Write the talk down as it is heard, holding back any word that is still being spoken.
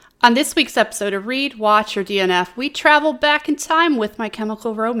On this week's episode of Read, Watch, or DNF, we travel back in time with My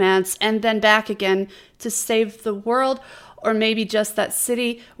Chemical Romance and then back again to save the world, or maybe just that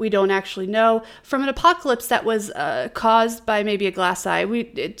city, we don't actually know, from an apocalypse that was caused by maybe a glass eye.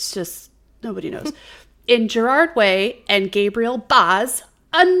 It's just, nobody knows. In Gerard Way and Gabriel Baz,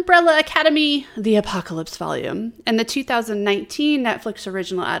 Umbrella Academy, The Apocalypse Volume, and the 2019 Netflix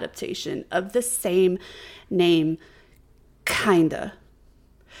original adaptation of the same name, kinda.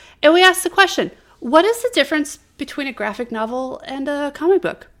 And we asked the question, what is the difference between a graphic novel and a comic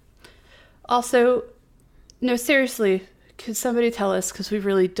book? Also, no, seriously, could somebody tell us, because we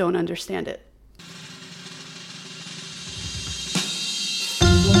really don't understand it.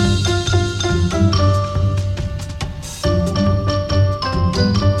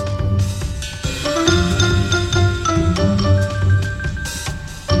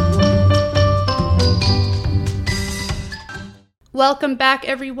 Welcome back,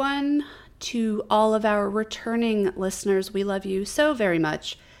 everyone, to all of our returning listeners. We love you so very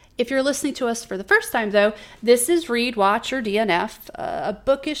much. If you're listening to us for the first time, though, this is Read, Watch, or DNF, a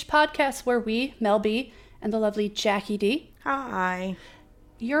bookish podcast where we, Mel B, and the lovely Jackie D, hi,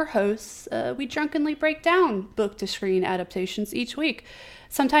 your hosts, we drunkenly break down book-to-screen adaptations each week.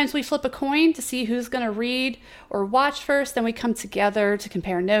 Sometimes we flip a coin to see who's going to read or watch first, then we come together to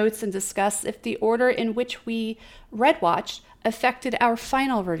compare notes and discuss if the order in which we read-watched affected our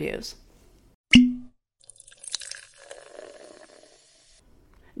final reviews.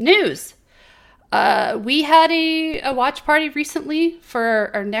 News. We had a watch party recently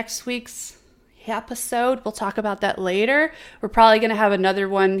for our next week's episode. We'll talk about that later. We're probably going to have another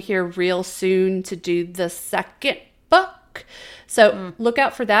one here real soon to do the second book. So look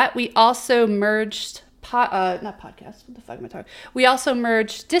out for that. We also merged not podcasts. What the fuck am I talking? We also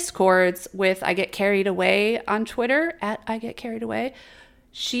merged Discords with I Get Carried Away on Twitter at I Get Carried Away.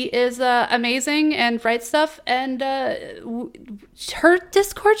 She is amazing and writes stuff, and her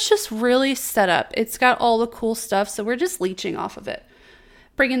Discord's just really set up. It's got all the cool stuff, so we're just leeching off of it.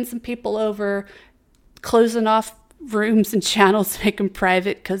 Bringing some people over, closing off rooms and channels to make them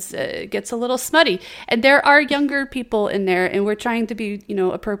private because it gets a little smutty. And there are younger people in there, and we're trying to be,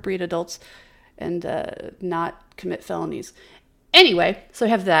 appropriate adults and not commit felonies. Anyway, so I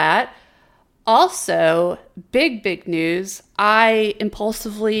have that. Also, big news. I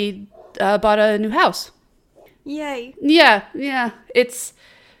impulsively bought a new house. Yay. Yeah. It's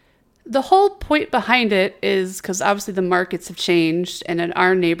the whole point behind it is because obviously the markets have changed, and in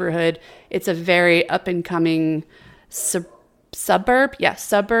our neighborhood, it's a very up and coming suburb. Yeah,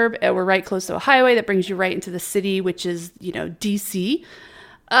 suburb. We're right close to a highway that brings you right into the city, which is, DC.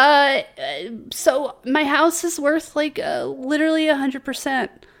 So my house is worth literally 100%,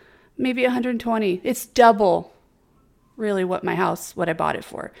 maybe 120. It's double really what I bought it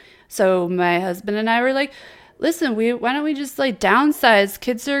for. So my husband and I were like, listen, why don't we just downsize?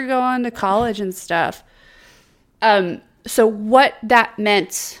 Kids are going to college and stuff. So what that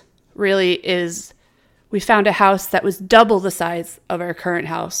meant really is we found a house that was double the size of our current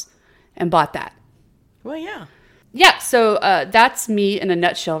house and bought that. Well, yeah. Yeah, so that's me in a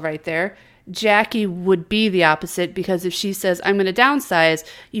nutshell right there. Jackie would be the opposite, because if she says, I'm going to downsize,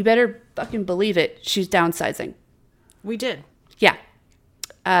 you better fucking believe it. She's downsizing. We did. Yeah.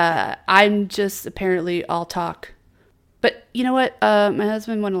 I'm just apparently all talk. But you know what? My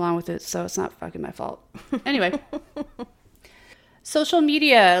husband went along with it, so it's not fucking my fault. Anyway. Social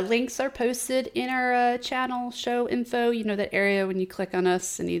media links are posted in our channel, show info, that area when you click on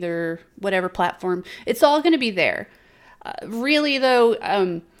us in either whatever platform. It's all going to be there. Really,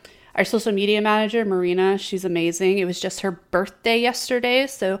 though, our social media manager, Marina, she's amazing. It was just her birthday yesterday,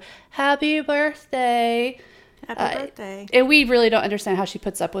 so happy birthday. Happy birthday. And we really don't understand how she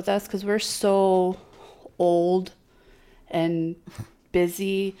puts up with us because we're so old and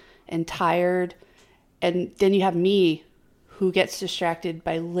busy and tired. And then you have me, who gets distracted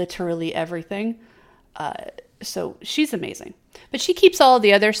by literally everything. So she's amazing. But she keeps all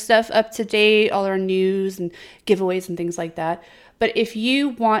the other stuff up to date, all our news and giveaways and things like that. But if you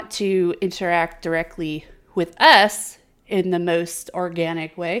want to interact directly with us in the most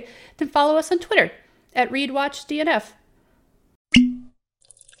organic way, then follow us on Twitter at ReadWatchDNF.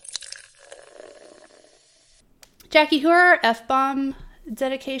 Jackie, who are our F-bomb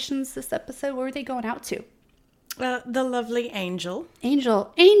dedications this episode? Where were they going out to? The lovely Angel.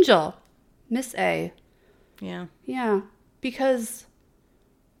 Angel. Miss A. Yeah. Yeah. Because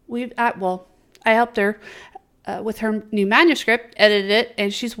I helped her with her new manuscript, edited it,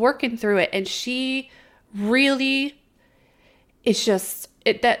 and she's working through it. And she really, it's just,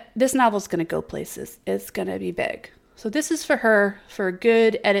 this novel's going to go places. It's going to be big. So this is for her, for a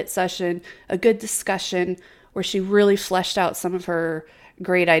good edit session, a good discussion where she really fleshed out some of her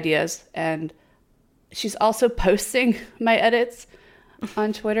great ideas. And she's also posting my edits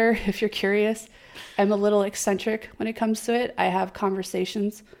on Twitter, if you're curious. I'm a little eccentric when it comes to it. I have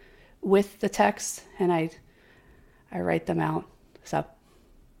conversations with the text and I write them out. So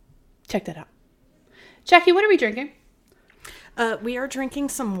check that out. Jackie, what are we drinking? We are drinking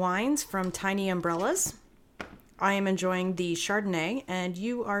some wines from Tiny Umbrellas. I am enjoying the Chardonnay, and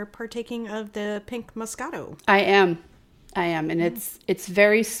you are partaking of the Pink Moscato. I am, and it's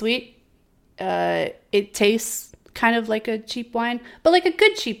very sweet. It tastes kind of like a cheap wine, but like a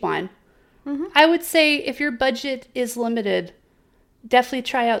good cheap wine. Mm-hmm. I would say if your budget is limited, definitely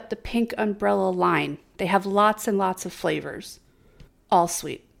try out the Pink Umbrella line. They have lots and lots of flavors, all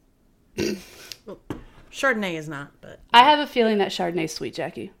sweet. Well, Chardonnay is not, but I have a feeling that Chardonnay is sweet,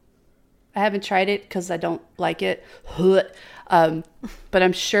 Jackie. I haven't tried it because I don't like it, but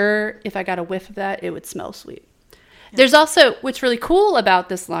I'm sure if I got a whiff of that, it would smell sweet. Yeah. There's also, what's really cool about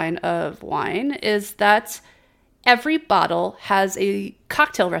this line of wine is that every bottle has a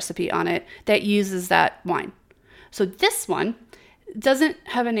cocktail recipe on it that uses that wine. So this one doesn't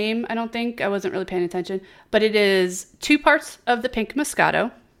have a name, I don't think. I wasn't really paying attention. But it is 2 parts of the Pink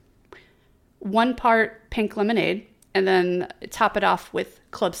Moscato, 1 part pink lemonade, and then top it off with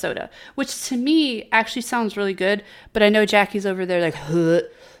club soda, which to me actually sounds really good. But I know Jackie's over there like,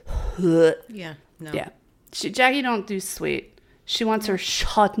 yeah, no. Yeah. Jackie don't do sweet. She wants her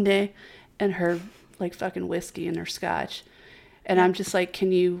Chardonnay and her like fucking whiskey and her scotch. And I'm just like,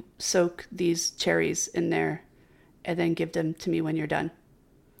 can you soak these cherries in there and then give them to me when you're done?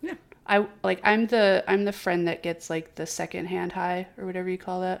 Yeah. I'm the friend that gets like the second hand high or whatever you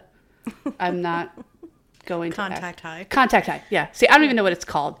call that. I'm not going Contact to high. Contact high. Yeah. See, I don't even know what it's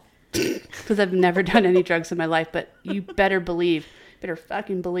called because I've never done any drugs in my life, but you better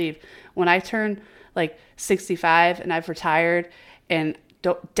fucking believe when I turn like 65 and I've retired and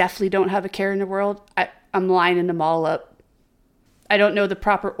definitely don't have a care in the world, I'm lining them all up. I don't know the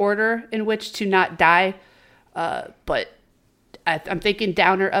proper order in which to not die, but I'm thinking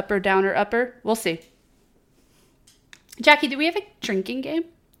downer, upper. We'll see. Jackie, do we have a drinking game?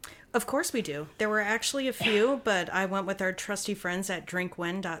 Of course we do. There were actually a few, but I went with our trusty friends at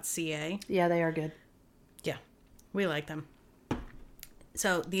drinkwhen.ca. Yeah, they are good. Yeah, we like them.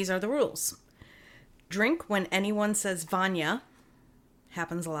 So these are the rules. Drink when anyone says Vanya.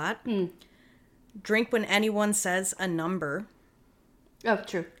 Happens a lot. Drink when anyone says a number. Oh,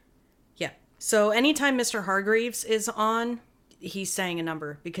 true. Yeah. So anytime Mr. Hargreaves is on, he's saying a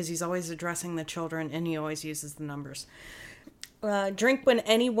number because he's always addressing the children and he always uses the numbers. Drink when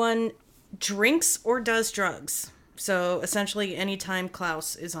anyone drinks or does drugs. So essentially anytime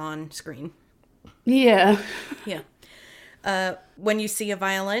Klaus is on screen. Yeah. Yeah. When you see a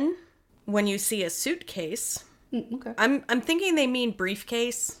violin, when you see a suitcase. Okay. I'm thinking they mean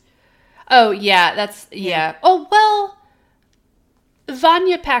briefcase. Oh, yeah, yeah. Oh, well,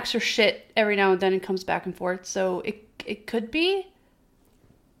 Vanya packs her shit every now and then and comes back and forth, so it could be.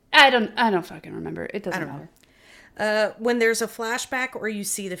 I don't fucking remember. It doesn't matter. When there's a flashback or you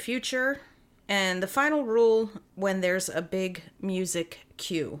see the future. And the final rule, when there's a big music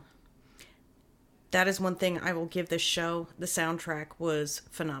cue. That is one thing I will give this show. The soundtrack was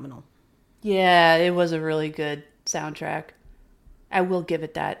phenomenal. Yeah, it was a really good soundtrack. I will give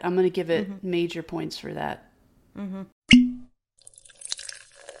it that. I'm going to give it major points for that. Mm-hmm.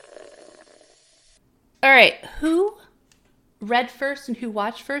 All right, who read first and who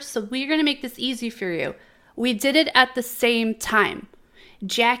watched first? So we're going to make this easy for you. We did it at the same time.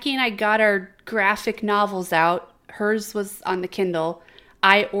 Jackie and I got our graphic novels out. Hers was on the Kindle.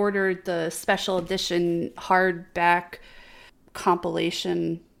 I ordered the special edition hardback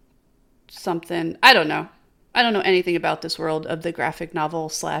compilation something. I don't know anything about this world of the graphic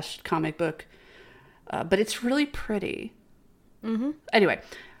novel / comic book. But it's really pretty. Mm-hmm. Anyway,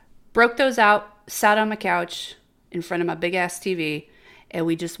 broke those out, sat on my couch in front of my big ass TV, and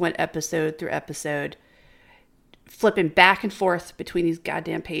we just went episode through episode, flipping back and forth between these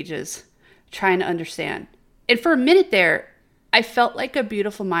goddamn pages, trying to understand. And for a minute there, I felt like a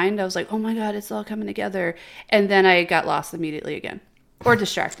beautiful mind. I was like, oh my God, it's all coming together. And then I got lost immediately again. Or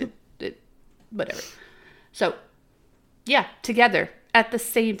distracted. Whatever. So, yeah, together at the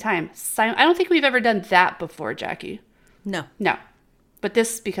same time. I don't think we've ever done that before, Jackie. No. But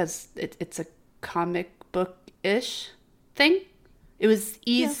this, because it's a comic book-ish thing, it was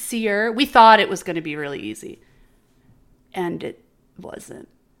easier. Yeah. We thought it was going to be really easy. And it wasn't.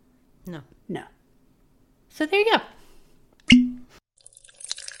 No. So there you go.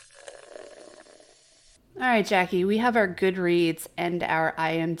 All right, Jackie, we have our Goodreads and our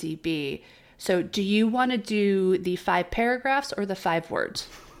IMDb. So do you want to do the 5 paragraphs or the 5 words?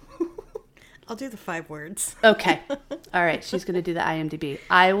 I'll do the 5 words. Okay. All right. She's going to do the IMDb.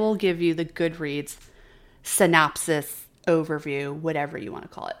 I will give you the Goodreads synopsis, overview, whatever you want to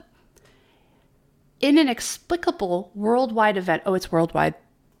call it. In an inexplicable worldwide event. Oh, it's worldwide.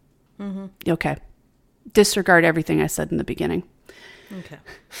 Mm-hmm. Okay. Disregard everything I said in the beginning. Okay.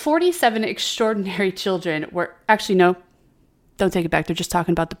 47 extraordinary children were... Actually, no. Don't take it back. They're just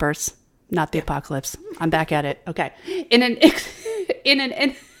talking about the births, not the apocalypse. I'm back at it. Okay. In an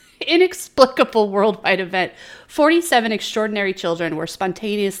inexplicable worldwide event, 47 extraordinary children were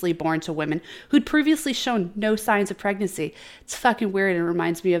spontaneously born to women who'd previously shown no signs of pregnancy. It's fucking weird. It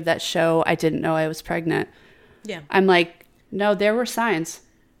reminds me of that show, I Didn't Know I Was Pregnant. Yeah. I'm like, no, there were signs.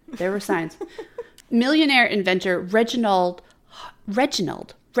 There were signs. Millionaire inventor Reginald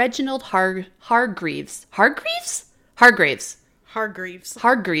Hargreaves.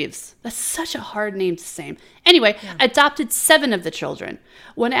 That's such a hard name to say. Anyway, adopted 7 of the children.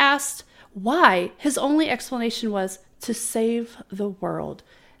 When asked why, his only explanation was to save the world.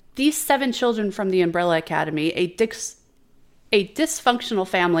 These 7 children from the Umbrella Academy, a dysfunctional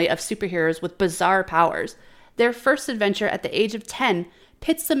family of superheroes with bizarre powers. Their first adventure at the age of 10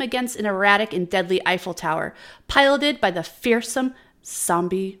 pits them against an erratic and deadly Eiffel Tower, piloted by the fearsome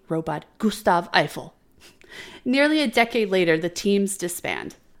zombie robot Gustav Eiffel. Nearly a decade later, the teams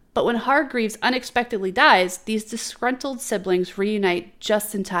disband. But when Hargreaves unexpectedly dies, these disgruntled siblings reunite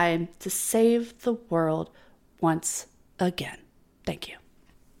just in time to save the world once again. Thank you.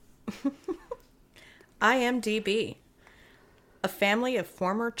 IMDb. A family of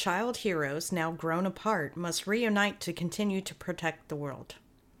former child heroes, now grown apart, must reunite to continue to protect the world.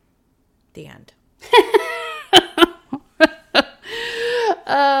 The end.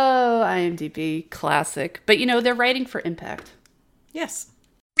 Oh, IMDb, classic. But, they're writing for impact. Yes.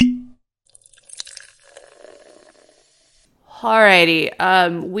 Alrighty.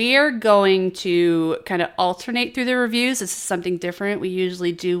 We are going to kind of alternate through the reviews. This is something different. We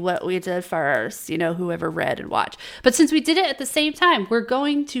usually do what we did first, whoever read and watched. But since we did it at the same time, we're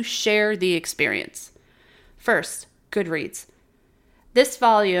going to share the experience. First, Goodreads. This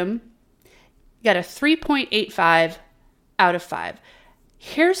volume got a 3.85 out of 5.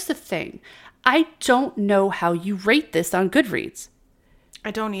 Here's the thing. I don't know how you rate this on Goodreads. I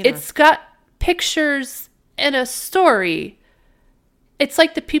don't either. It's got pictures and a story. It's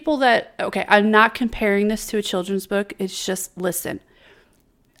like the people that... Okay, I'm not comparing this to a children's book. It's just, listen.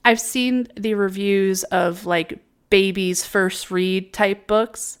 I've seen the reviews of, babies' first read type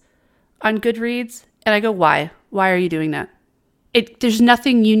books on Goodreads. And I go, why? Why are you doing that? There's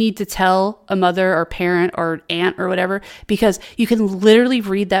nothing you need to tell a mother or parent or aunt or whatever, because you can literally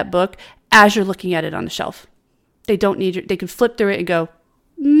read that book as you're looking at it on the shelf. They don't need they can flip through it and go,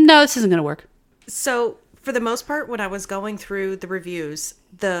 no, this isn't going to work. So for the most part, when I was going through the reviews,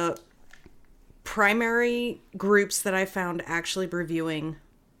 the primary groups that I found actually reviewing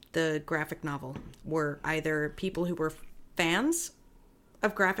the graphic novel were either people who were fans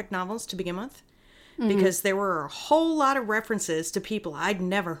of graphic novels to begin with, because there were a whole lot of references to people I'd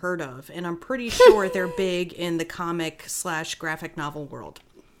never heard of. And I'm pretty sure they're big in the comic/graphic novel world.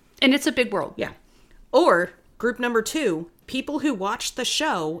 And it's a big world. Yeah. Or group number 2, people who watched the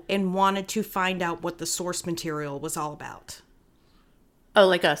show and wanted to find out what the source material was all about. Oh,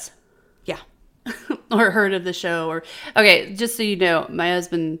 like us. Yeah. Or heard of the show. Or okay, just so you know, my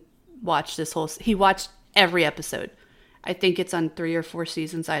husband watched he watched every episode. I think it's on 3 or 4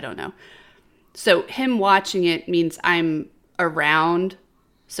 seasons. I don't know. So him watching it means I'm around.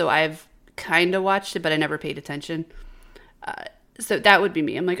 So I've kind of watched it, but I never paid attention. So that would be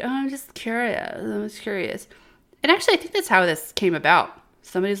me. I'm like, oh, I'm just curious. And actually, I think that's how this came about.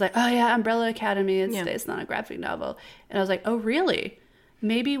 Somebody's like, oh yeah, Umbrella Academy. It's not a graphic novel. And I was like, oh really?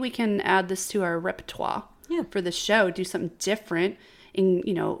 Maybe we can add this to our repertoire for the show. Do something different and,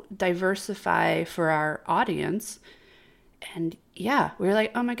 diversify for our audience. And yeah, we were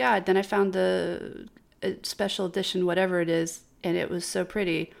like, oh my God. Then I found the special edition, whatever it is, and it was so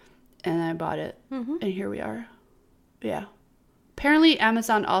pretty. And I bought it. Mm-hmm. And here we are. Yeah. Apparently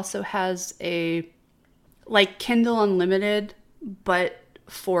Amazon also has a Kindle Unlimited, but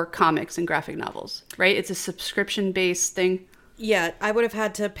for comics and graphic novels, right? It's a subscription-based thing. Yeah, I would have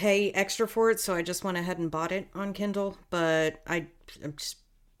had to pay extra for it, so I just went ahead and bought it on Kindle. But I'm just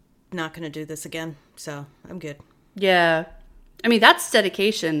not going to do this again, so I'm good. Yeah. I mean, that's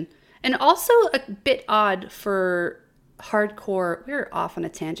dedication. And also a bit odd for hardcore. We're off on a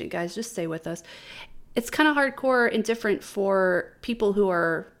tangent, guys. Just stay with us. It's kind of hardcore and different for people who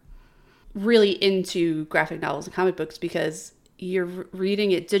are really into graphic novels and comic books because you're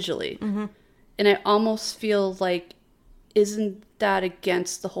reading it digitally. Mm-hmm. And I almost feel like, isn't that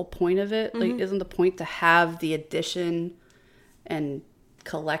against the whole point of it? Mm-hmm. Like, isn't the point to have the edition and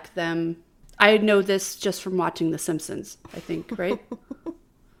collect them? I know this just from watching The Simpsons, I think, right?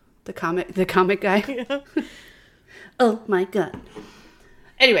 the comic guy. Yeah. Oh my God.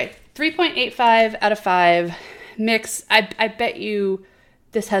 Anyway, 3.85 out of 5. Mix. I bet you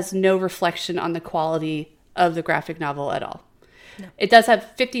this has no reflection on the quality of the graphic novel at all. No. It does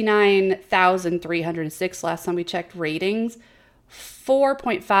have 59,306 last time we checked ratings.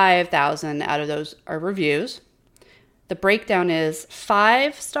 4.5 thousand out of those are reviews. The breakdown is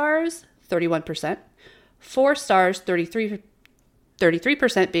 5 stars, 31%, 4 stars,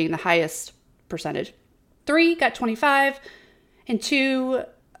 33% being the highest percentage. 3 got 25, and 2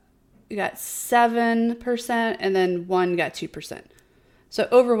 got 7%, and then 1 got 2%. So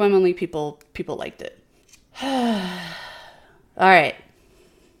overwhelmingly people liked it. All right.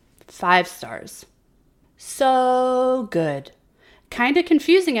 5 stars. So good. Kind of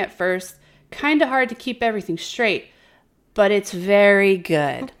confusing at first, kind of hard to keep everything straight, but it's very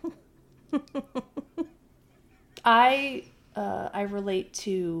good. I relate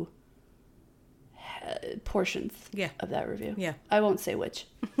to portions of that review. Yeah. I won't say which.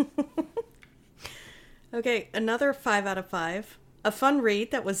 Okay, another 5 out of 5. A fun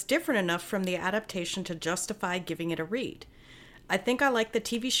read that was different enough from the adaptation to justify giving it a read. I think I like the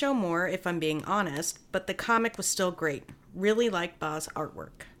TV show more, if I'm being honest, but the comic was still great. Really like Ba's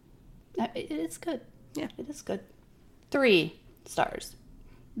artwork. It is good. Yeah, it is good. 3 stars.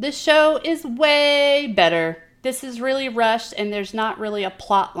 This show is way better. This is really rushed, and there's not really a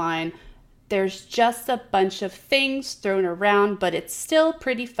plot line. There's just a bunch of things thrown around, but it's still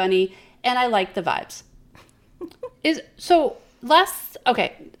pretty funny, and I like the vibes. I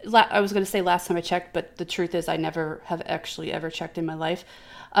was going to say last time I checked, but the truth is I never have actually ever checked in my life.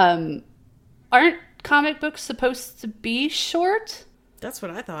 Aren't comic books supposed to be short? That's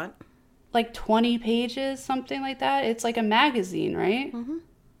what I thought. Like 20 pages, something like that? It's like a magazine, right? Mm-hmm.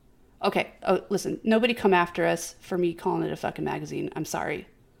 Okay. Oh, listen, nobody come after us for me calling it a fucking magazine. I'm sorry.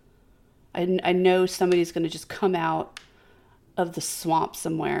 I know somebody's going to just come out of the swamp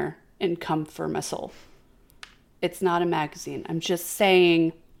somewhere and come for my soul. It's not a magazine. I'm just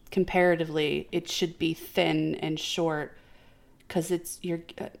saying, comparatively, it should be thin and short because you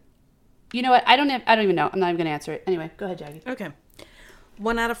know what? I don't even know. I'm not even going to answer it. Anyway, go ahead, Jackie. Okay.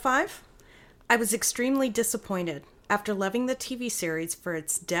 1 out of 5. I was extremely disappointed. After loving the TV series for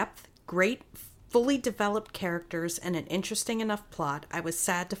its depth, great, fully developed characters, and an interesting enough plot, I was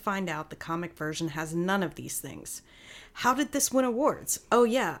sad to find out the comic version has none of these things. How did this win awards? Oh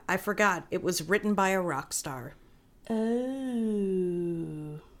yeah, I forgot. It was written by a rock star.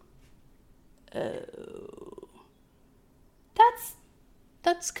 Oh.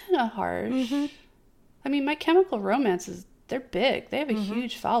 That's kind of harsh. Mm-hmm. I mean, My Chemical Romances, they're big. They have a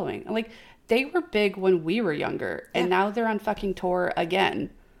huge following. Like, they were big when we were younger, and now they're on fucking tour again.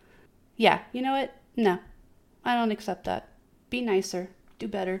 Yeah, you know what? No, I don't accept that. Be nicer. Do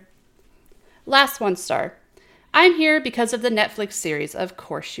better. Last 1 star. I'm here because of the Netflix series. Of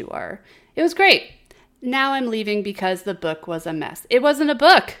course you are. It was great. Now I'm leaving because the book was a mess. It wasn't a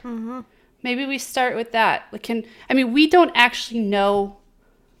book. Mm-hmm. Maybe we start with that. We don't actually know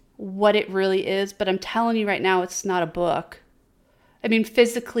what it really is, but I'm telling you right now, it's not a book. I mean,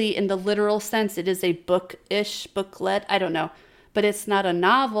 physically, in the literal sense, it is a book-ish, booklet. I don't know. But it's not a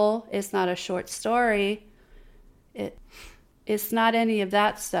novel. It's not a short story. It's not any of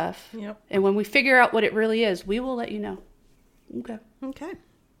that stuff. Yep. And when we figure out what it really is, we will let you know. Okay.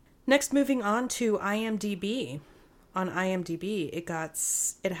 Next, moving on to IMDb. On IMDb,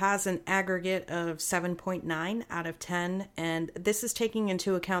 it has an aggregate of 7.9 out of 10, and this is taking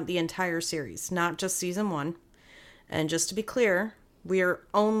into account the entire series, not just season 1. And just to be clear, we are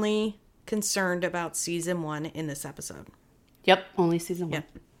only concerned about season 1 in this episode. Yep, only season 1. Yep.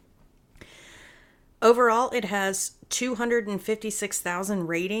 Overall, it has 256,000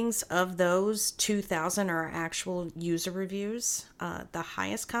 ratings. Of those, 2,000 are actual user reviews. The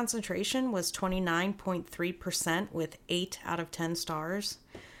highest concentration was 29.3% with 8 out of 10 stars.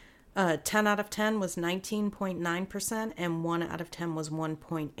 10 out of 10 was 19.9%, and 1 out of 10 was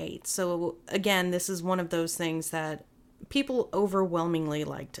 1.8. So again, this is one of those things that people overwhelmingly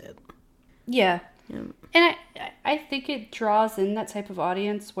liked it. Yeah. And I think it draws in that type of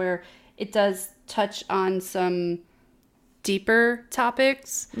audience where it does touch on some deeper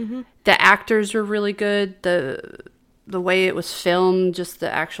topics. Mm-hmm. The actors were really good. The way it was filmed, just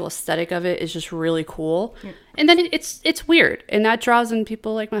the actual aesthetic of it is just really cool. Yeah. And then it's weird, and that draws in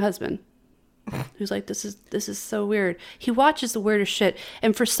people like my husband. who's like, this is so weird. He watches the weirdest shit.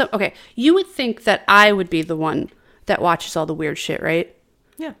 And for some, okay, you would think that I would be the one that watches all the weird shit, right?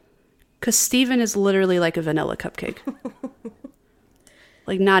 Yeah. Because Steven is literally like a vanilla cupcake.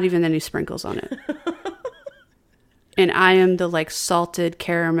 Like, not even any sprinkles on it. And I am the, like, salted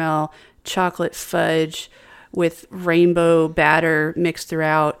caramel chocolate fudge with rainbow batter mixed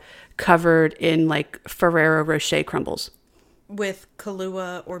throughout, covered in, like, Ferrero Rocher crumbles. With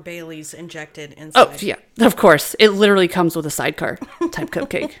Kahlua or Bailey's injected inside. Oh, yeah, of course. It literally comes with a sidecar type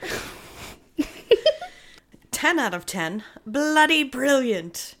cupcake. 10 out of 10. Bloody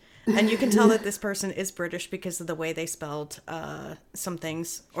brilliant. And you can tell that this person is British because of the way they spelled some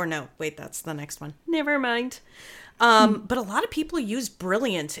things. Or no, wait, that's the next one. Never mind. But a lot of people use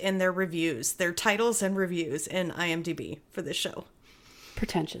brilliant in their reviews, their titles and reviews in IMDb for this show.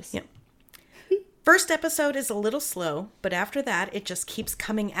 Pretentious. Yeah. First episode is a little slow, but after that, it just keeps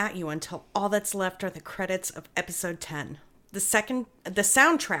coming at you until all that's left are the credits of episode 10. The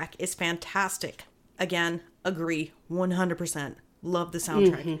soundtrack is fantastic. Again, agree, 100%. Love the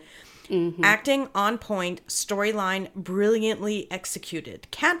soundtrack. Mm-hmm. Mm-hmm. Acting on point, storyline brilliantly executed.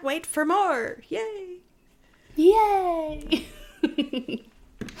 Can't wait for more. Yay. Yay.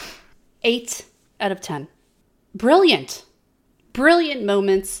 8 out of 10. Brilliant. Brilliant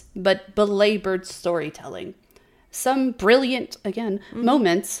moments, but belabored storytelling. Some brilliant, again,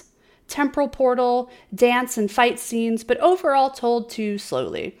 moments. Temporal portal, dance and fight scenes, but overall told too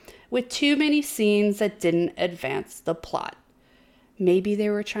slowly, with too many scenes that didn't advance the plot. Maybe they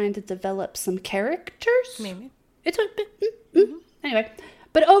were trying to develop some characters? Maybe. It's a bit, anyway.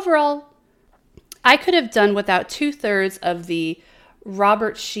 But overall, I could have done without 2/3 of the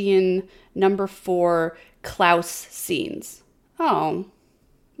Robert Sheehan number 4 Klaus scenes. Oh,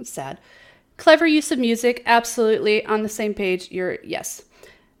 that's sad. Clever use of music, absolutely on the same page. Yes.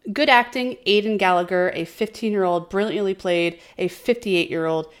 Good acting, Aidan Gallagher, a 15-year-old, brilliantly played a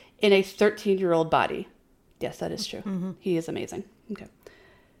 58-year-old in a 13-year-old body. Yes, that is true. Mm-hmm. He is amazing. Okay.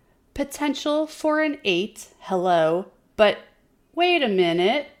 Potential for an 8. Hello. But wait a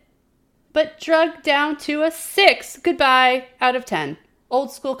minute. But drugged down to a 6. Goodbye. Out of 10.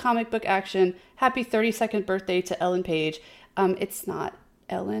 Old school comic book action. Happy 32nd birthday to Ellen Page. It's not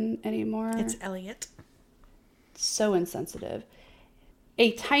Ellen anymore. It's Elliot. So insensitive.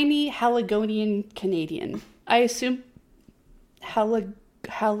 A tiny Haligonian Canadian. I assume Haligone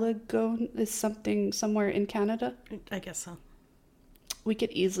is something somewhere in Canada? I guess so. We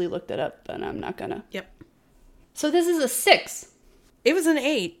could easily look that up, but I'm not gonna. Yep. So this is a 6. It was an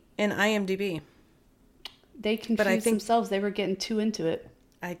 8 in IMDb. They confused themselves. They were getting too into it.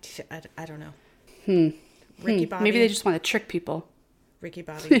 I don't know. Ricky Bobby. Maybe they just want to trick people. Ricky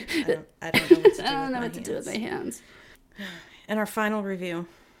Bobby. I don't know what to do. I don't know what to do with my hands. And our final review,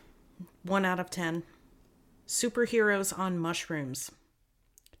 1 out of 10. Superheroes on mushrooms.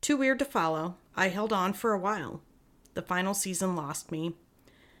 Too weird to follow. I held on for a while. The final season lost me.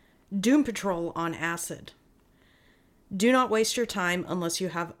 Doom Patrol on acid. Do not waste your time unless you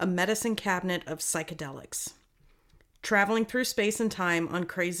have a medicine cabinet of psychedelics. Traveling through space and time on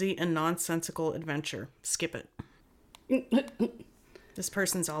crazy and nonsensical adventure. Skip it. This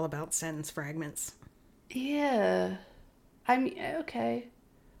person's all about sentence fragments. Yeah. I mean, okay.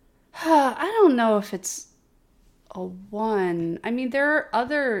 I don't know if it's a 1. I mean, there are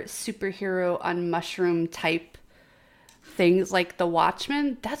other superhero on mushroom type things like The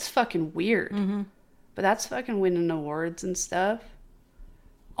Watchmen. That's fucking weird. Mm-hmm. But that's fucking winning awards and stuff.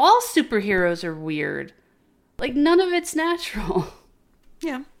 All superheroes are weird. Like, none of it's natural.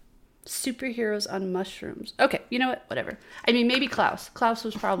 Yeah. Superheroes on mushrooms. Okay, you know what? Whatever. I mean, maybe Klaus. Klaus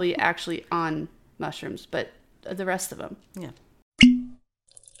was probably actually on mushrooms, but the rest of them. Yeah.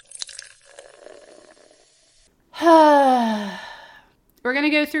 We're going to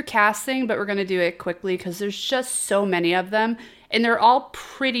go through casting, but we're going to do it quickly because there's just so many of them, and they're all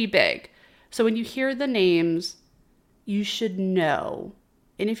pretty big. So when you hear the names, you should know.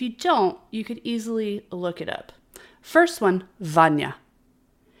 And if you don't, you could easily look it up. First one, Vanya.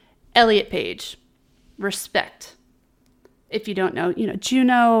 Elliot Page. Respect. If you don't know,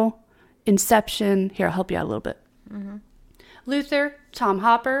 Juno, Inception. Here, I'll help you out a little bit. Mm-hmm. Luther, Tom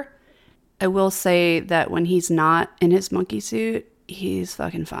Hopper. I will say that when he's not in his monkey suit, he's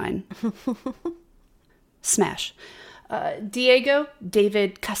fucking fine. Smash. Diego,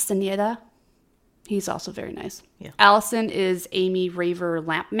 David Castaneda. He's also very nice. Yeah. Allison is Amy Raver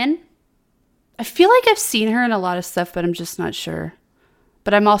Lampman. I feel like I've seen her in a lot of stuff, but I'm just not sure.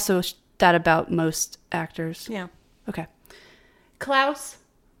 But I'm also that about most actors. Yeah. Okay. Klaus,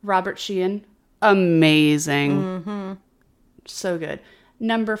 Robert Sheehan. Amazing. Mm-hmm. So good.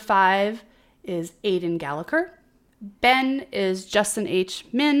 Number 5 is Aidan Gallagher. Ben is Justin H.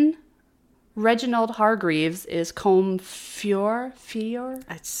 Min. Reginald Hargreaves is Colm Feore.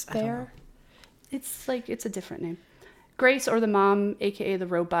 It's a different name. Grace, or the mom, aka the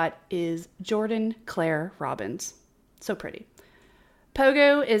robot, is Jordan Claire Robbins. So pretty.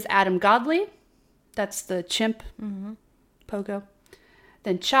 Pogo is Adam Godley. That's the chimp. Mm-hmm. Pogo.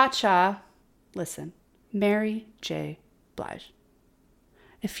 Then Cha-Cha, listen, Mary J. Blige.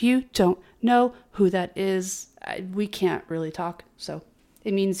 If you don't know who that is, we can't really talk. So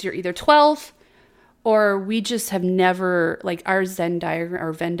it means you're either 12 or we just have never, like our Venn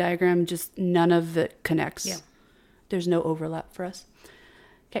diagram, just none of it connects. Yeah. There's no overlap for us.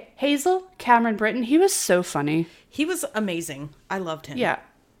 Okay. Hazel, Cameron Britton. He was so funny. He was amazing. I loved him. Yeah.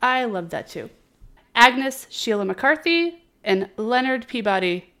 I loved that too. Agnes, Sheila McCarthy, and Leonard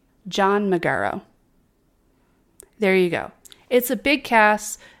Peabody, John Magaro. There you go. It's a big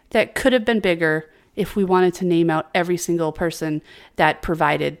cast that could have been bigger if we wanted to name out every single person that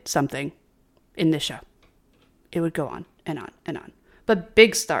provided something in this show. It would go on and on and on. But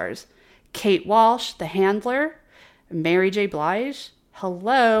big stars. Kate Walsh, the handler. Mary J. Blige.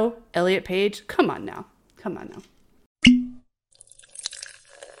 Hello. Elliot Page. Come on now.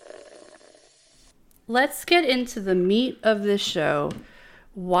 Let's get into the meat of this show.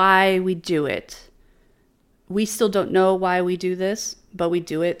 Why we do it. We still don't know why we do this, but we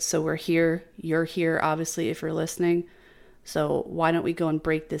do it. So we're here. You're here, obviously, if you're listening. So why don't we go and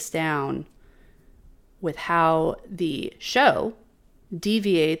break this down with how the show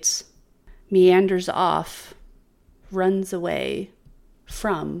deviates, meanders off, runs away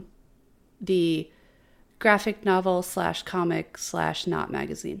from the graphic novel / comic / not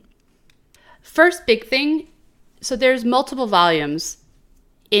magazine. First big thing, so there's multiple volumes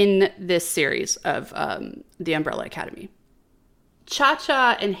in this series of The Umbrella Academy.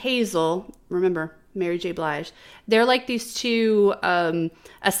 Cha-Cha and Hazel, remember, Mary J. Blige, they're like these two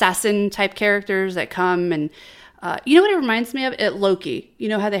assassin type characters that come and, you know what it reminds me of? Loki. You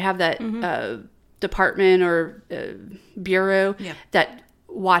know how they have that department or bureau that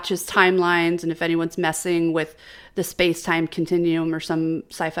watches timelines, and if anyone's messing with the space-time continuum or some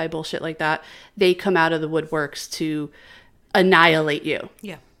sci-fi bullshit like that, they come out of the woodworks to annihilate you.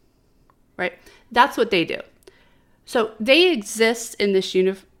 Yeah. Right? That's what they do. So they exist in this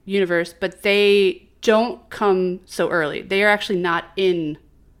universe, but they don't come so early. They are actually not in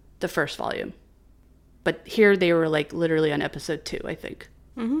the first volume. But here they were like literally on episode 2, I think.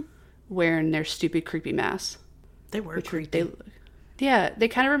 Mm-hmm. Wearing their stupid creepy masks. They were creepy. Yeah, they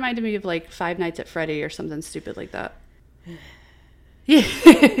kind of reminded me of like Five Nights at Freddy or something stupid like that.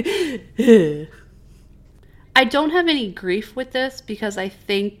 Yeah. I don't have any grief with this because I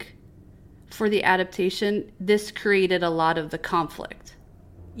think for the adaptation, this created a lot of the conflict.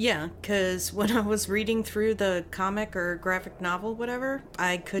 Yeah, because when I was reading through the comic or graphic novel, whatever,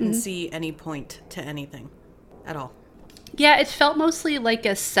 I couldn't see any point to anything at all. Yeah, it felt mostly like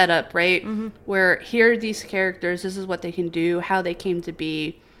a setup, right? Mm-hmm. Where here are these characters, this is what they can do, how they came to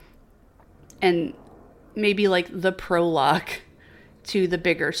be, and maybe like the prologue to the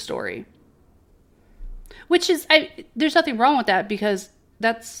bigger story. Which is, there's nothing wrong with that because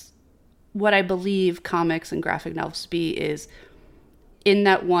that's what I believe comics and graphic novels to be, is in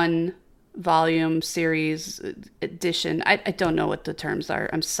that one volume, series, edition. I don't know what the terms are.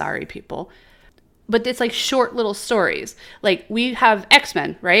 I'm sorry, people. But it's like short little stories. Like we have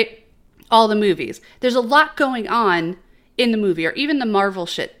X-Men, right? All the movies. There's a lot going on in the movie, or even the Marvel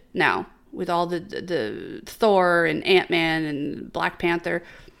shit now with all the Thor and Ant-Man and Black Panther.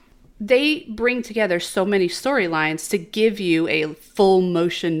 They bring together so many storylines to give you a full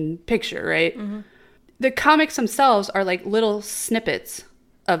motion picture, right? Mm-hmm. The comics themselves are like little snippets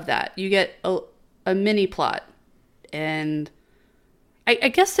of that. You get a mini plot. And I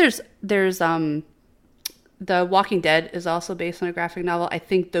guess there's The Walking Dead is also based on a graphic novel. I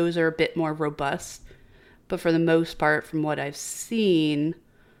think those are a bit more robust. But for the most part, from what I've seen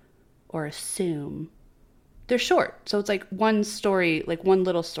or assume, they're short. So it's like one story, like one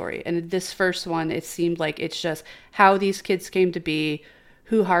little story. And this first one, it seemed like it's just how these kids came to be,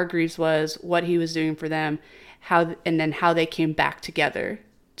 who Hargreaves was, what he was doing for them, and then how they came back together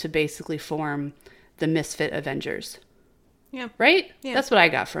to basically form the Misfit Avengers. Yeah. Right? Yeah. That's what I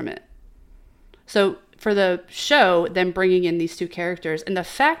got from it. So for the show, them bringing in these two characters, and the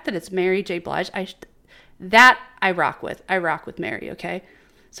fact that it's Mary J. Blige, I rock with. I rock with Mary, okay?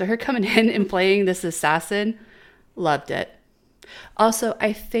 So her coming in and playing this assassin, loved it. Also,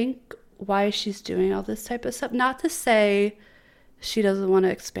 I think why she's doing all this type of stuff, not to say she doesn't want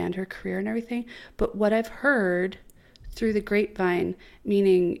to expand her career and everything, but what I've heard through the grapevine,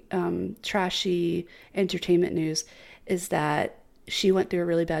 meaning trashy entertainment news, is that she went through a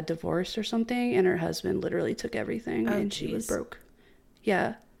really bad divorce or something, and her husband literally took everything, and she was broke.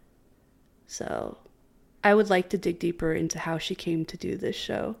 Yeah. So I would like to dig deeper into how she came to do this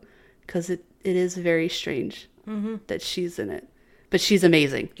show, because it is very strange that she's in it. But she's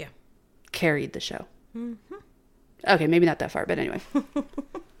amazing. Yeah. Carried the show. Okay, maybe not that far, but anyway.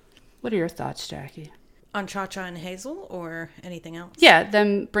 What are your thoughts, Jackie? On Cha-Cha and Hazel or anything else? Yeah,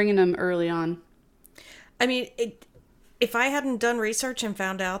 them bringing them early on. I mean, if I hadn't done research and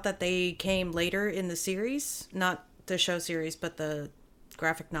found out that they came later in the series, not the show series, but the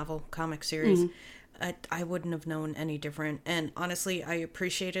graphic novel comic series, I wouldn't have known any different. And honestly, I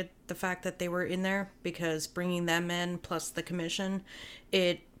appreciated the fact that they were in there, because bringing them in plus the commission,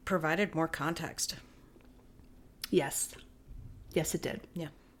 it provided more context. Yes, it did. Yeah.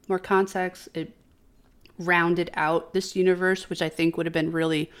 More context. It rounded out this universe, which I think would have been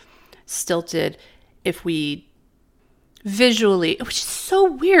really stilted if we visually, which is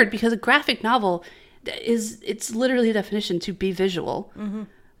so weird because a graphic novel it's literally a definition to be visual.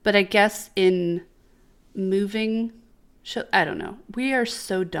 But I guess in moving show, I don't know. We are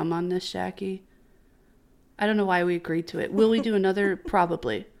so dumb on this, Jackie. I don't know why we agreed to it. Will we do another?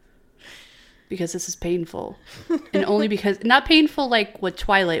 Probably. Because this is painful. And only because, not painful like what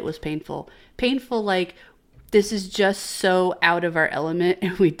Twilight was painful. Painful like this is just so out of our element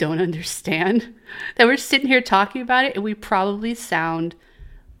and we don't understand that we're sitting here talking about it and we probably sound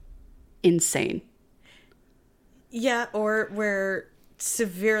insane. Yeah, or we're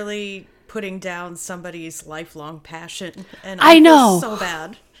severely putting down somebody's lifelong passion. And I know. Feel so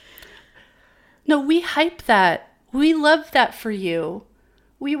bad. No, we hype that. We love that for you.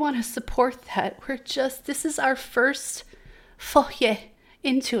 We want to support that. This is our first foyer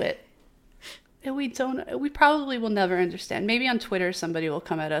into it. And we probably will never understand. Maybe on Twitter somebody will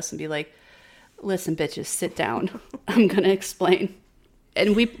come at us and be like, listen, bitches, sit down. I'm going to explain.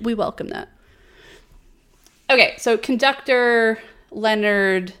 And we welcome that. Okay, so conductor,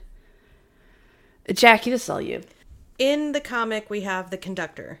 Leonard, Jackie, this is all you. In the comic, we have the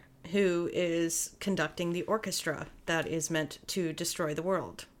conductor, who is conducting the orchestra that is meant to destroy the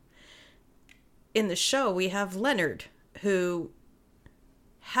world. In the show, we have Leonard, who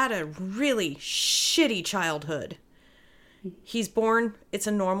had a really shitty childhood. He's born, it's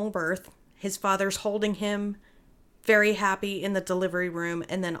a normal birth. His father's holding him, very happy in the delivery room,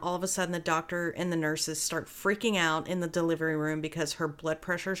 and then all of a sudden the doctor and the nurses start freaking out in the delivery room because her blood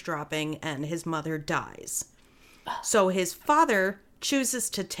pressure's dropping and his mother dies. So his father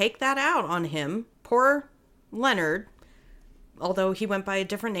chooses to take that out on him. Poor Leonard, although he went by a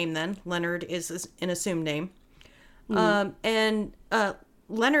different name then. Leonard is an assumed name. And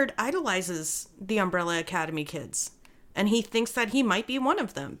Leonard idolizes the Umbrella Academy kids. And he thinks that he might be one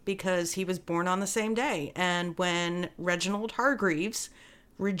of them because he was born on the same day. And when Reginald Hargreaves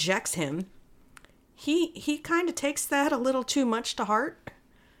rejects him, he kind of takes that a little too much to heart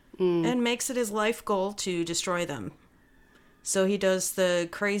and makes it his life goal to destroy them. So he does the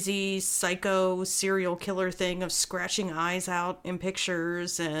crazy psycho serial killer thing of scratching eyes out in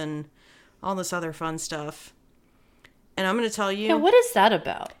pictures and all this other fun stuff. And I'm going to tell you... Yeah, what is that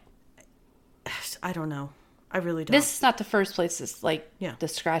about? I don't know. I really don't. This is not the first place it's like the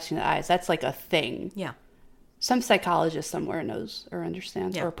scratching the eyes. That's like a thing. Yeah. Some psychologist somewhere knows or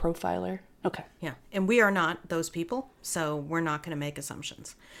understands or a profiler. Okay. Yeah. And we are not those people, so we're not going to make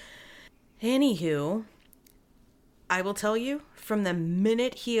assumptions. Anywho, I will tell you, from the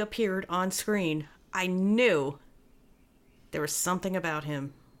minute he appeared on screen, I knew there was something about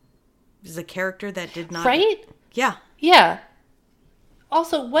him. He was a character that did not... Right? Yeah. Yeah.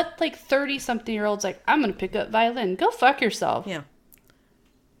 Also, what, 30-something-year-old's like, I'm going to pick up violin. Go fuck yourself. Yeah.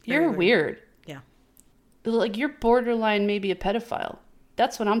 You're weird. Yeah. Like, you're borderline maybe a pedophile.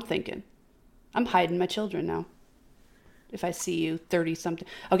 That's what I'm thinking. I'm hiding my children now. If I see you 30-something.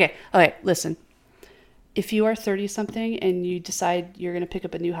 Okay, listen. If you are 30-something and you decide you're going to pick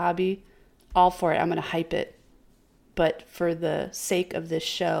up a new hobby, all for it. I'm going to hype it. But for the sake of this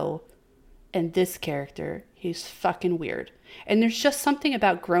show and this character, he's fucking weird. And there's just something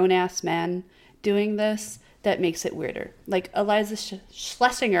about grown-ass men doing this that makes it weirder. Like Eliza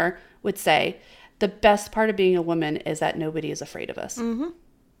Schlesinger would say, the best part of being a woman is that nobody is afraid of us. Mm-hmm.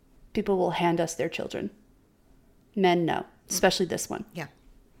 People will hand us their children. Men, no. Especially this one. Yeah.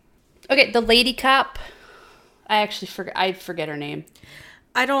 Okay, the lady cop. I forget her name.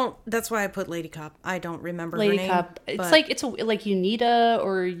 That's why I put Lady Cop. I don't remember her name. Lady Cop. It's like Unita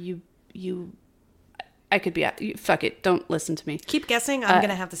or you I could be fuck it. Don't listen to me. Keep guessing. I'm going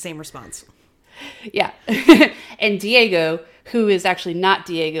to have the same response. Yeah. And Diego, who is actually not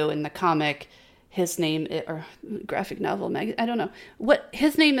Diego in the comic, his name, or graphic novel, I don't know.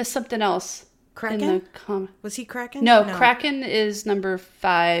 His name is something else. Kraken? In the comic. Was he Kraken? No, Kraken is number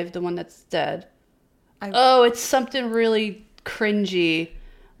 5, the one that's dead. It's something really cringy.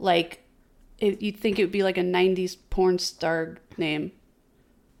 Like, you'd think it would be like a 90s porn star name.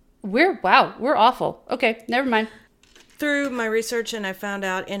 We're awful. Okay, never mind. Through my research, and I found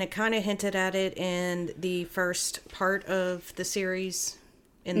out, and it kind of hinted at it in the first part of the series,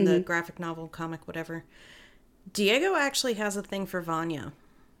 in the graphic novel, comic, whatever. Diego actually has a thing for Vanya.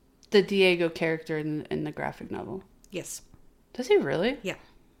 The Diego character in the graphic novel. Yes. Does he really? Yeah.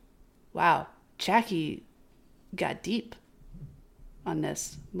 Wow. Jackie got deep on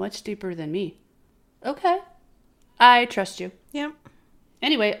this. Much deeper than me. Okay. I trust you. Yeah.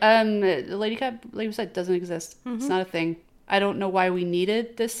 Anyway, the Lady Cat, like we said, doesn't exist. It's not a thing. I don't know why we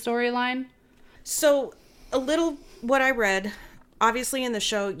needed this storyline. So, a little what I read, obviously in the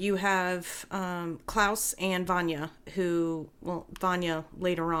show you have Klaus and Vanya, Vanya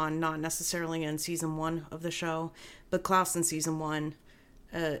later on, not necessarily in season 1 of the show, but Klaus in season 1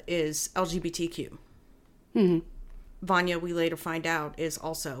 is LGBTQ. Mm-hmm. Vanya, we later find out, is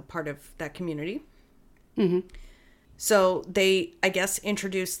also part of that community. Mm-hmm. So they, I guess,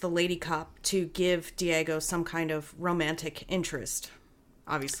 introduced the lady cop to give Diego some kind of romantic interest,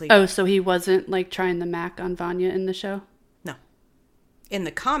 obviously. Oh, so he wasn't, like, trying the Mac on Vanya in the show? No. In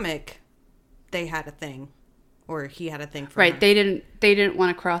the comic, they had a thing. Or he had a thing for right, her. They didn't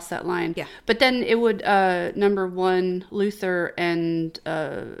want to cross that line. Yeah. But then it would, number 1, Luther and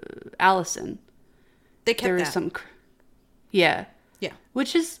Allison. They kept that. Some... Yeah. Yeah.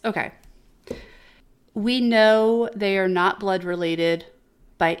 Which is, okay. We know they are not blood related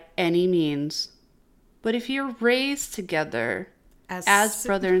by any means. But if you're raised together as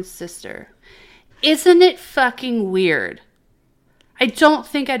brother and sister, isn't it fucking weird? I don't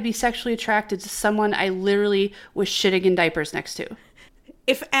think I'd be sexually attracted to someone I literally was shitting in diapers next to.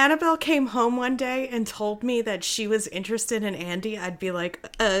 If Annabelle came home one day and told me that she was interested in Andy, I'd be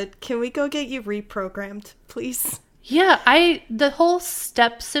like, can we go get you reprogrammed, please? Yeah, the whole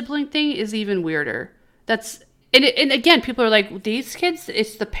step sibling thing is even weirder. And again, people are like, these kids,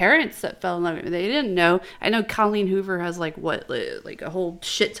 it's the parents that fell in love with them. They didn't know. I know Colleen Hoover has like a whole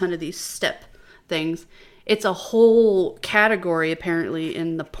shit ton of these step things. It's a whole category apparently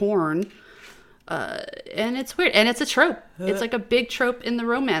in the porn. And it's weird. And it's a trope. It's like a big trope in the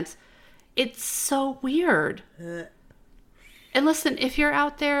romance. It's so weird. And listen, if you're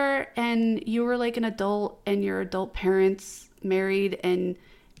out there and you were like an adult and your adult parents married and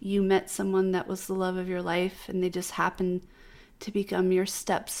you met someone that was the love of your life and they just happened to become your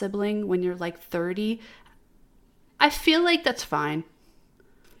step sibling when you're like 30, I feel like that's fine.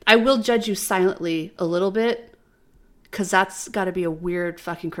 I will judge you silently a little bit because that's got to be a weird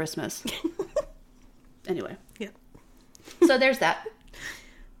fucking Christmas. Anyway. Yeah. So there's that.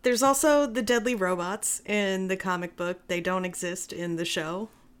 There's also the deadly robots in the comic book. They don't exist in the show.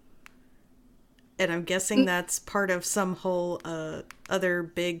 And I'm guessing that's part of some whole other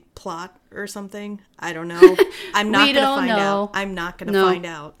big plot or something. I don't know. I'm not going to find out. I'm not going to find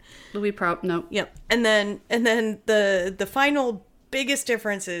out. No. Yep. And then the final biggest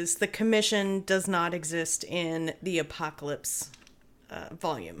difference is the commission does not exist in the Apocalypse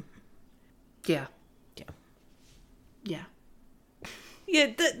volume. Yeah. Yeah. Yeah. Yeah.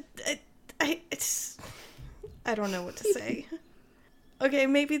 I don't know what to say. Okay,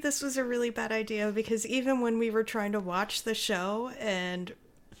 maybe this was a really bad idea because even when we were trying to watch the show and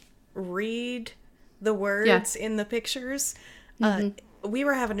read the words in the pictures, we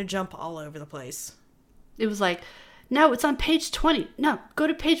were having to jump all over the place. It was like, no, it's on page 20. No, go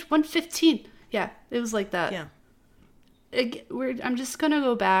to page 115. Yeah, it was like that. Yeah. I'm just going to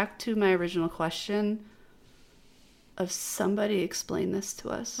go back to my original question of somebody explain this to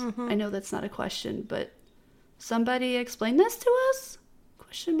us. Mm-hmm. I know that's not a question, but somebody explain this to us?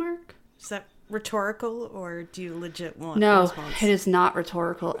 Question mark. Is that rhetorical or do you legit want No, a response? It is not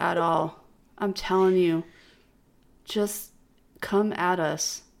rhetorical at all. I'm telling you. Just come at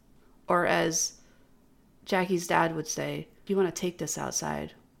us. Or as Jackie's dad would say, if you want to take this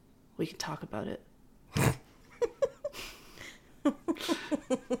outside, we can talk about it.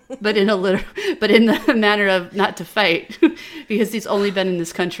 But in the manner of not to fight, because he's only been in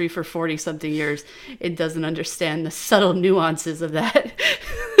this country for 40-something years, it doesn't understand the subtle nuances of that.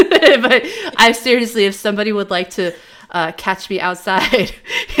 But I seriously, if somebody would like to catch me outside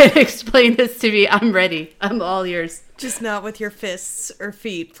and explain this to me, I'm ready. I'm all ears. Just not with your fists or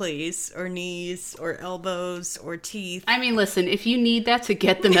feet, please, or knees or elbows or teeth. I mean, listen, if you need that to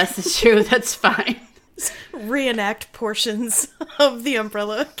get the message through, that's fine. Reenact portions of the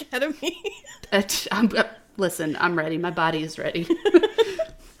Umbrella Academy. Listen, I'm ready. My body is ready.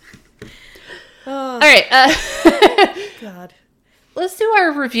 Oh, all right. God. Let's do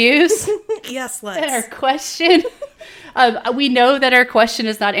our reviews. Yes, let's. And our question. We know that our question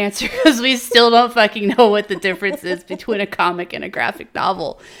is not answered because we still don't fucking know what the difference is between a comic and a graphic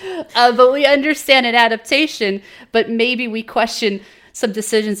novel. But we understand an adaptation, but maybe we question some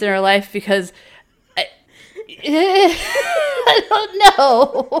decisions in our life because I don't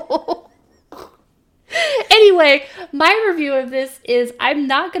know. Anyway, my review of this is I'm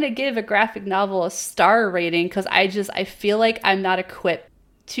not going to give a graphic novel a star rating because I feel like I'm not equipped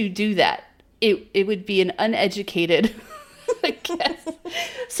to do that. It would be an uneducated guess.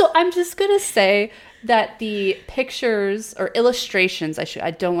 So I'm just going to say that the pictures or illustrations,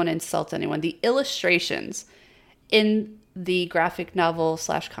 I don't want to insult anyone, the illustrations in the graphic novel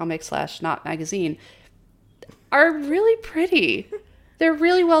 / comic / not magazine are really pretty. They're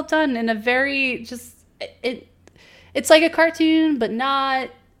really well done in a very it's like a cartoon, but not.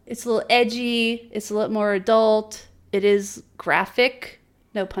 It's a little edgy. It's a little more adult. It is graphic.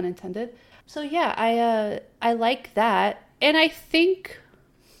 No pun intended. So yeah, I like that. And I think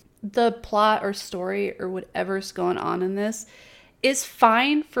the plot or story or whatever's going on in this is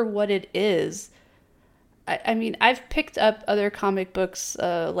fine for what it is. I mean, I've picked up other comic books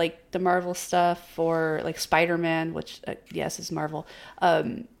like the Marvel stuff or like Spider-Man, which, yes, is Marvel,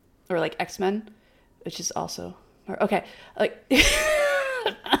 or like X-Men, which is also... Okay, like...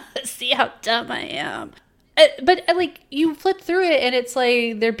 See how dumb I am. But like, you flip through it and it's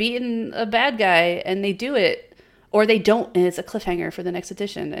like they're beating a bad guy and they do it. Or they don't, and it's a cliffhanger for the next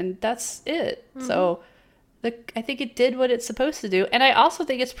edition. And that's it. Mm-hmm. So I think it did what it's supposed to do. And I also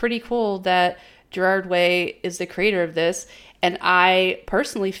think it's pretty cool that Gerard Way is the creator of this. And I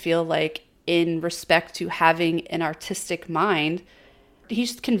personally feel like in respect to having an artistic mind,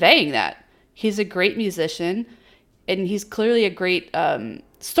 he's conveying that. He's a great musician, and he's clearly a great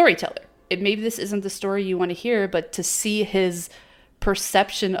storyteller. Maybe this isn't the story you want to hear, but to see his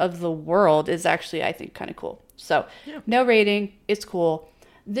perception of the world is actually, I think, kind of cool. So, No rating. It's cool.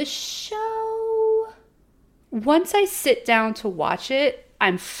 The show, once I sit down to watch it,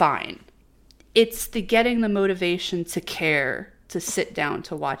 I'm fine. It's the getting the motivation to care, to sit down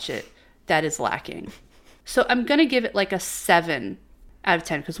to watch it, that is lacking. So I'm going to give it like a 7 out of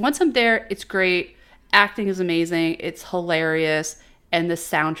 10. Because once I'm there, it's great. Acting is amazing. It's hilarious. And the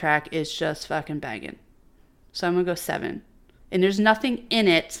soundtrack is just fucking banging. So I'm going to go 7. And there's nothing in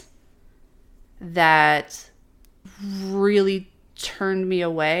it that really turned me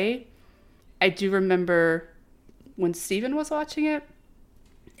away. I do remember when Steven was watching it,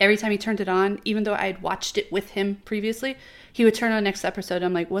 every time he turned it on, even though I had watched it with him previously, he would turn on the next episode.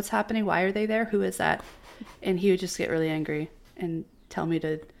 I'm like, what's happening? Why are they there? Who is that? And he would just get really angry and tell me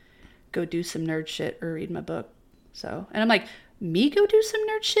to go do some nerd shit or read my book. So, and I'm like, me go do some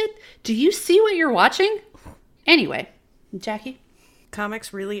nerd shit? Do you see what you're watching? Anyway, Jackie?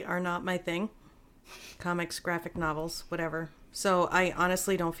 Comics really are not my thing. Comics, graphic novels, whatever. So I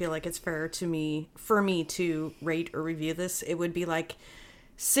honestly don't feel like it's fair for me to rate or review this. It would be like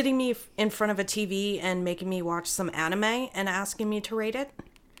sitting me in front of a TV and making me watch some anime and asking me to rate it.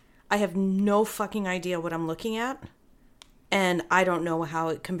 I have no fucking idea what I'm looking at, and I don't know how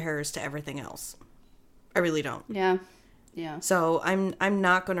it compares to everything else. I really don't. Yeah. So I'm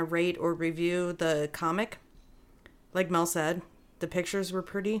not going to rate or review the comic. Like Mel said, the pictures were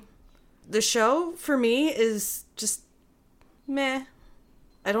pretty. The show, for me, is just meh.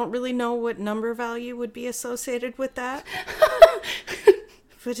 I don't really know what number value would be associated with that.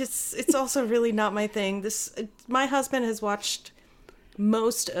 But it's also really not my thing. My husband has watched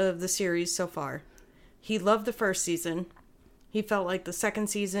most of the series so far. He loved the first season. He felt like the second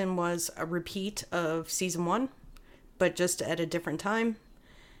season was a repeat of season 1, but just at a different time.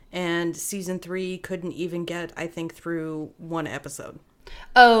 And season 3 couldn't even get, I think, through 1 episode.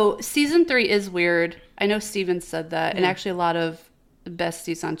 Oh, season 3 is weird. I know Steven said that. And actually a lot of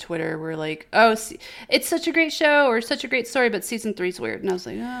besties on Twitter were like, oh, it's such a great show or such a great story, but season 3 is weird. And I was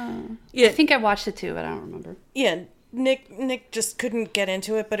like, oh. Yeah. I think I watched it too, but I don't remember. Yeah, Nick just couldn't get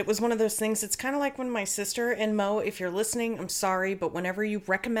into it, but it was one of those things. It's kind of like when my sister and Mo, if you're listening, I'm sorry, but whenever you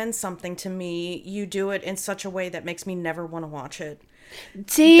recommend something to me, you do it in such a way that makes me never want to watch it.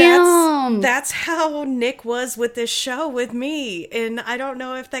 Damn. That's how Nick was with this show with me. And I don't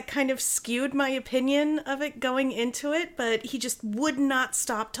know if that kind of skewed my opinion of it going into it, but he just would not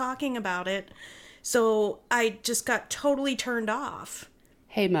stop talking about it So I just got totally turned off.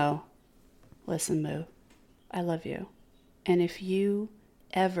 Hey, Mo. Listen, Mo. I love you. And if you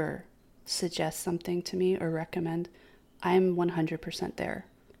ever suggest something to me or recommend, I'm 100% there.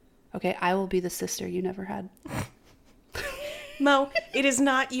 Okay? I will be the sister you never had. Mo, it is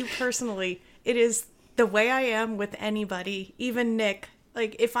not you personally. It is the way I am with anybody, even Nick.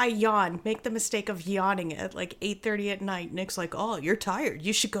 Like, if I yawn, make the mistake of yawning at like 8:30 at night, Nick's like, oh, you're tired.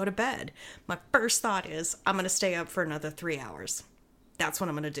 You should go to bed. My first thought is, I'm going to stay up for another 3 hours. That's what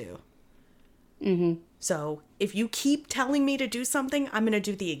I'm going to do. Mm-hmm. So if you keep telling me to do something, I'm going to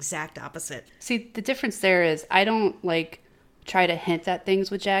do the exact opposite. See, the difference there is I don't, like, try to hint at things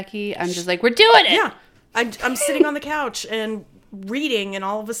with Jackie. I'm just like, we're doing it! Yeah. I'm sitting on the couch and reading, and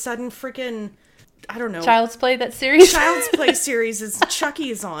all of a sudden freaking... I don't know. Child's Play, that series? Child's Play series is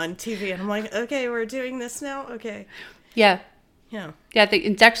Chucky's on TV. And I'm like, okay, we're doing this now? Okay. Yeah. Yeah. Yeah,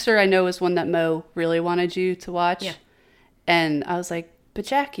 and Dexter, I know, is one that Mo really wanted you to watch. Yeah. And I was like, but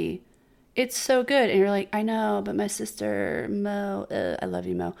Jackie, it's so good. And you're like, I know, but my sister, Mo, I love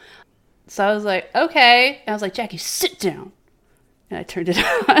you, Mo. So I was like, okay. And I was like, Jackie, sit down. And I turned it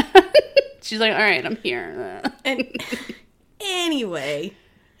on. She's like, all right, I'm here. And anyway...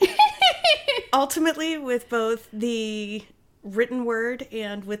 Ultimately, with both the written word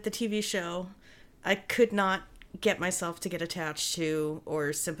and with the TV show, I could not get myself to get attached to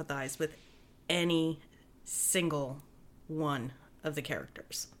or sympathize with any single one of the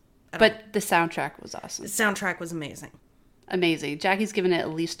characters. But the soundtrack was awesome. The soundtrack was amazing. Amazing. Jackie's given it at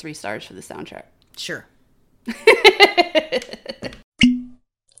least 3 stars for the soundtrack. Sure.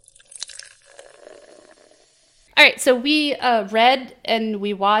 All right, so we read and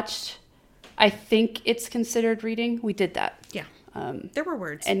we watched. I think it's considered reading. We did that. Yeah. There were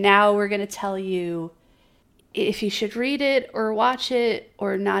words. And now we're going to tell you if you should read it or watch it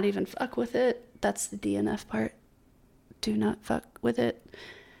or not even fuck with it. That's the DNF part. Do not fuck with it.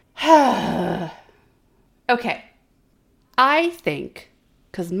 Okay. I think,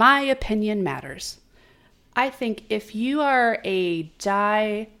 because my opinion matters, I think if you are a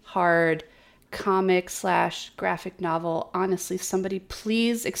die-hard comic/graphic novel, honestly, somebody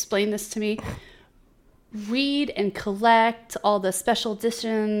please explain this to me. Read and collect all the special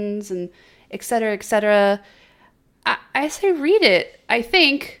editions and et cetera, et cetera. I say read it. I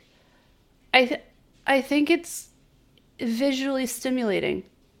think it's visually stimulating.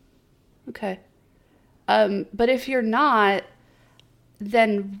 Okay. But if you're not,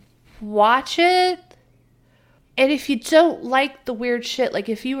 then watch it. And if you don't like the weird shit, like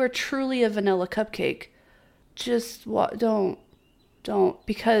if you are truly a vanilla cupcake, just don't.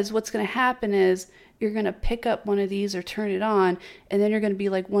 Because what's going to happen is you're going to pick up one of these or turn it on, and then you're going to be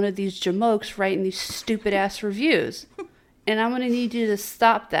like one of these jamokes writing these stupid ass reviews. And I'm going to need you to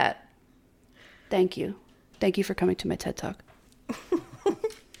stop that. Thank you. Thank you for coming to my TED Talk.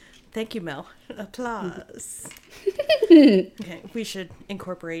 Thank you, Mel. Applause. Okay, we should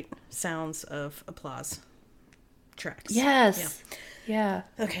incorporate sounds of applause tracks. Yes. Yeah.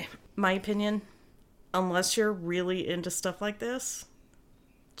 Okay, my opinion, unless you're really into stuff like this,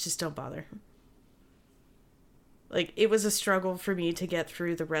 just don't bother. Like, it was a struggle for me to get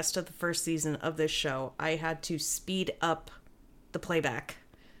through the rest of the first season of this show. I had to speed up the playback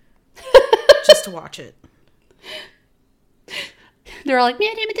just to watch it. They're all like,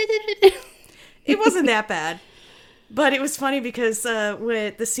 it wasn't that bad. But it was funny because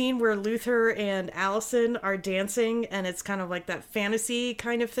with the scene where Luther and Allison are dancing, and it's kind of like that fantasy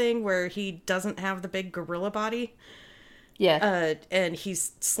kind of thing where he doesn't have the big gorilla body. Yeah. And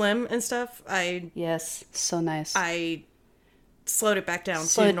he's slim and stuff. Yes. So nice. I slowed it back down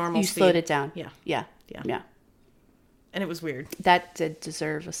to normal speed. You slowed it down. Yeah. Yeah. Yeah. Yeah. And it was weird. That did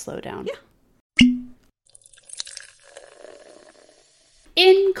deserve a slowdown. Yeah.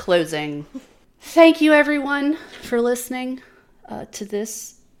 In closing, thank you everyone for listening to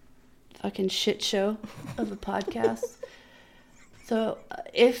this fucking shit show of a podcast. So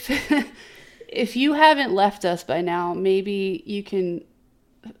if you haven't left us by now, maybe you can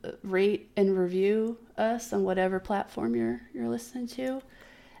rate and review us on whatever platform you're listening to.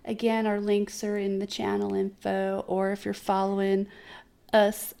 Again, our links are in the channel info, or if you're following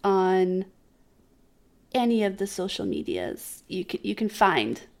us on any of the social medias, you can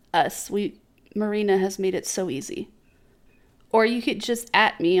find us. Marina has made it so easy. Or you could just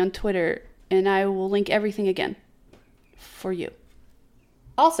 @ me on Twitter, and I will link everything again for you.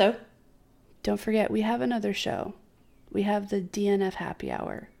 Also, don't forget, we have another show. We have the DNF Happy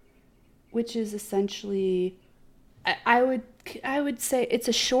Hour, which is essentially, I would say it's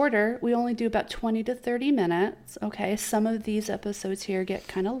a shorter. We only do about 20 to 30 minutes. Okay, some of these episodes here get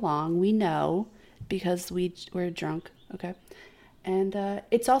kind of long. We know. because we're drunk. Okay. And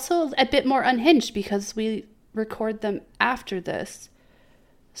it's also a bit more unhinged because we record them after this.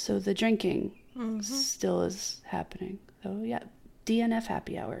 So the drinking still is happening. So yeah, DNF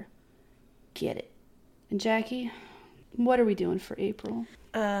happy hour. Get it. And Jackie, what are we doing for April?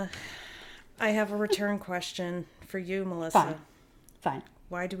 I have a return question for you, Melissa. Fine.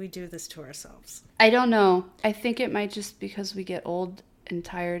 Why do we do this to ourselves? I don't know. I think it might just because we get old and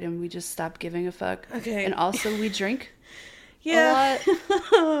tired and we just stop giving a fuck. Okay. And also we drink. Yeah.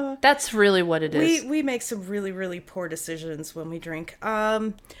 A lot. That's really what it is. We make some really, really poor decisions when we drink.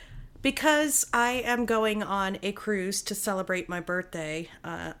 Because I am going on a cruise to celebrate my birthday.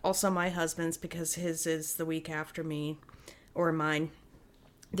 Also my husband's, because his is the week after me or mine.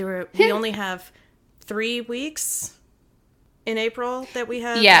 We only have 3 weeks in April that we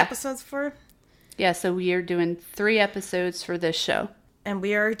have episodes for. Yeah, so we are doing 3 episodes for this show. And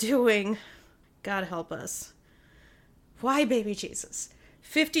we are doing, God help us, why baby Jesus?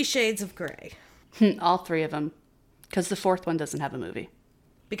 50 Shades of Grey. All 3 of them. Because the 4th one doesn't have a movie.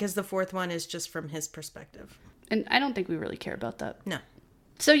 Because the 4th one is just from his perspective. And I don't think we really care about that. No.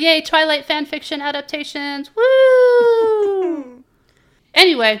 So yay, Twilight fanfiction adaptations. Woo!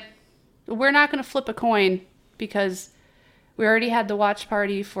 Anyway, we're not going to flip a coin because we already had the watch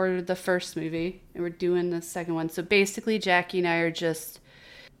party for the first movie. And we're doing the second one. So basically, Jackie and I are just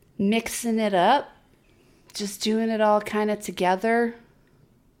mixing it up. Just doing it all kind of together.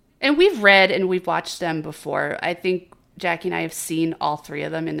 And we've read and we've watched them before. I think Jackie and I have seen all 3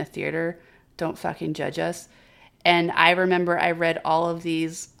 of them in the theater. Don't fucking judge us. And I remember I read all of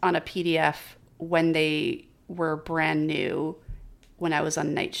these on a PDF when they were brand new when I was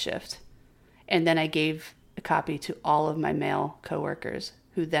on night shift. And then I gave a copy to all of my male coworkers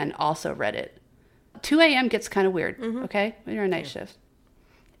who then also read it. 2 a.m. gets kind of weird, okay? When you're on night shift.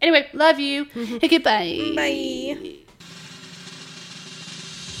 Anyway, love you. Goodbye. Bye.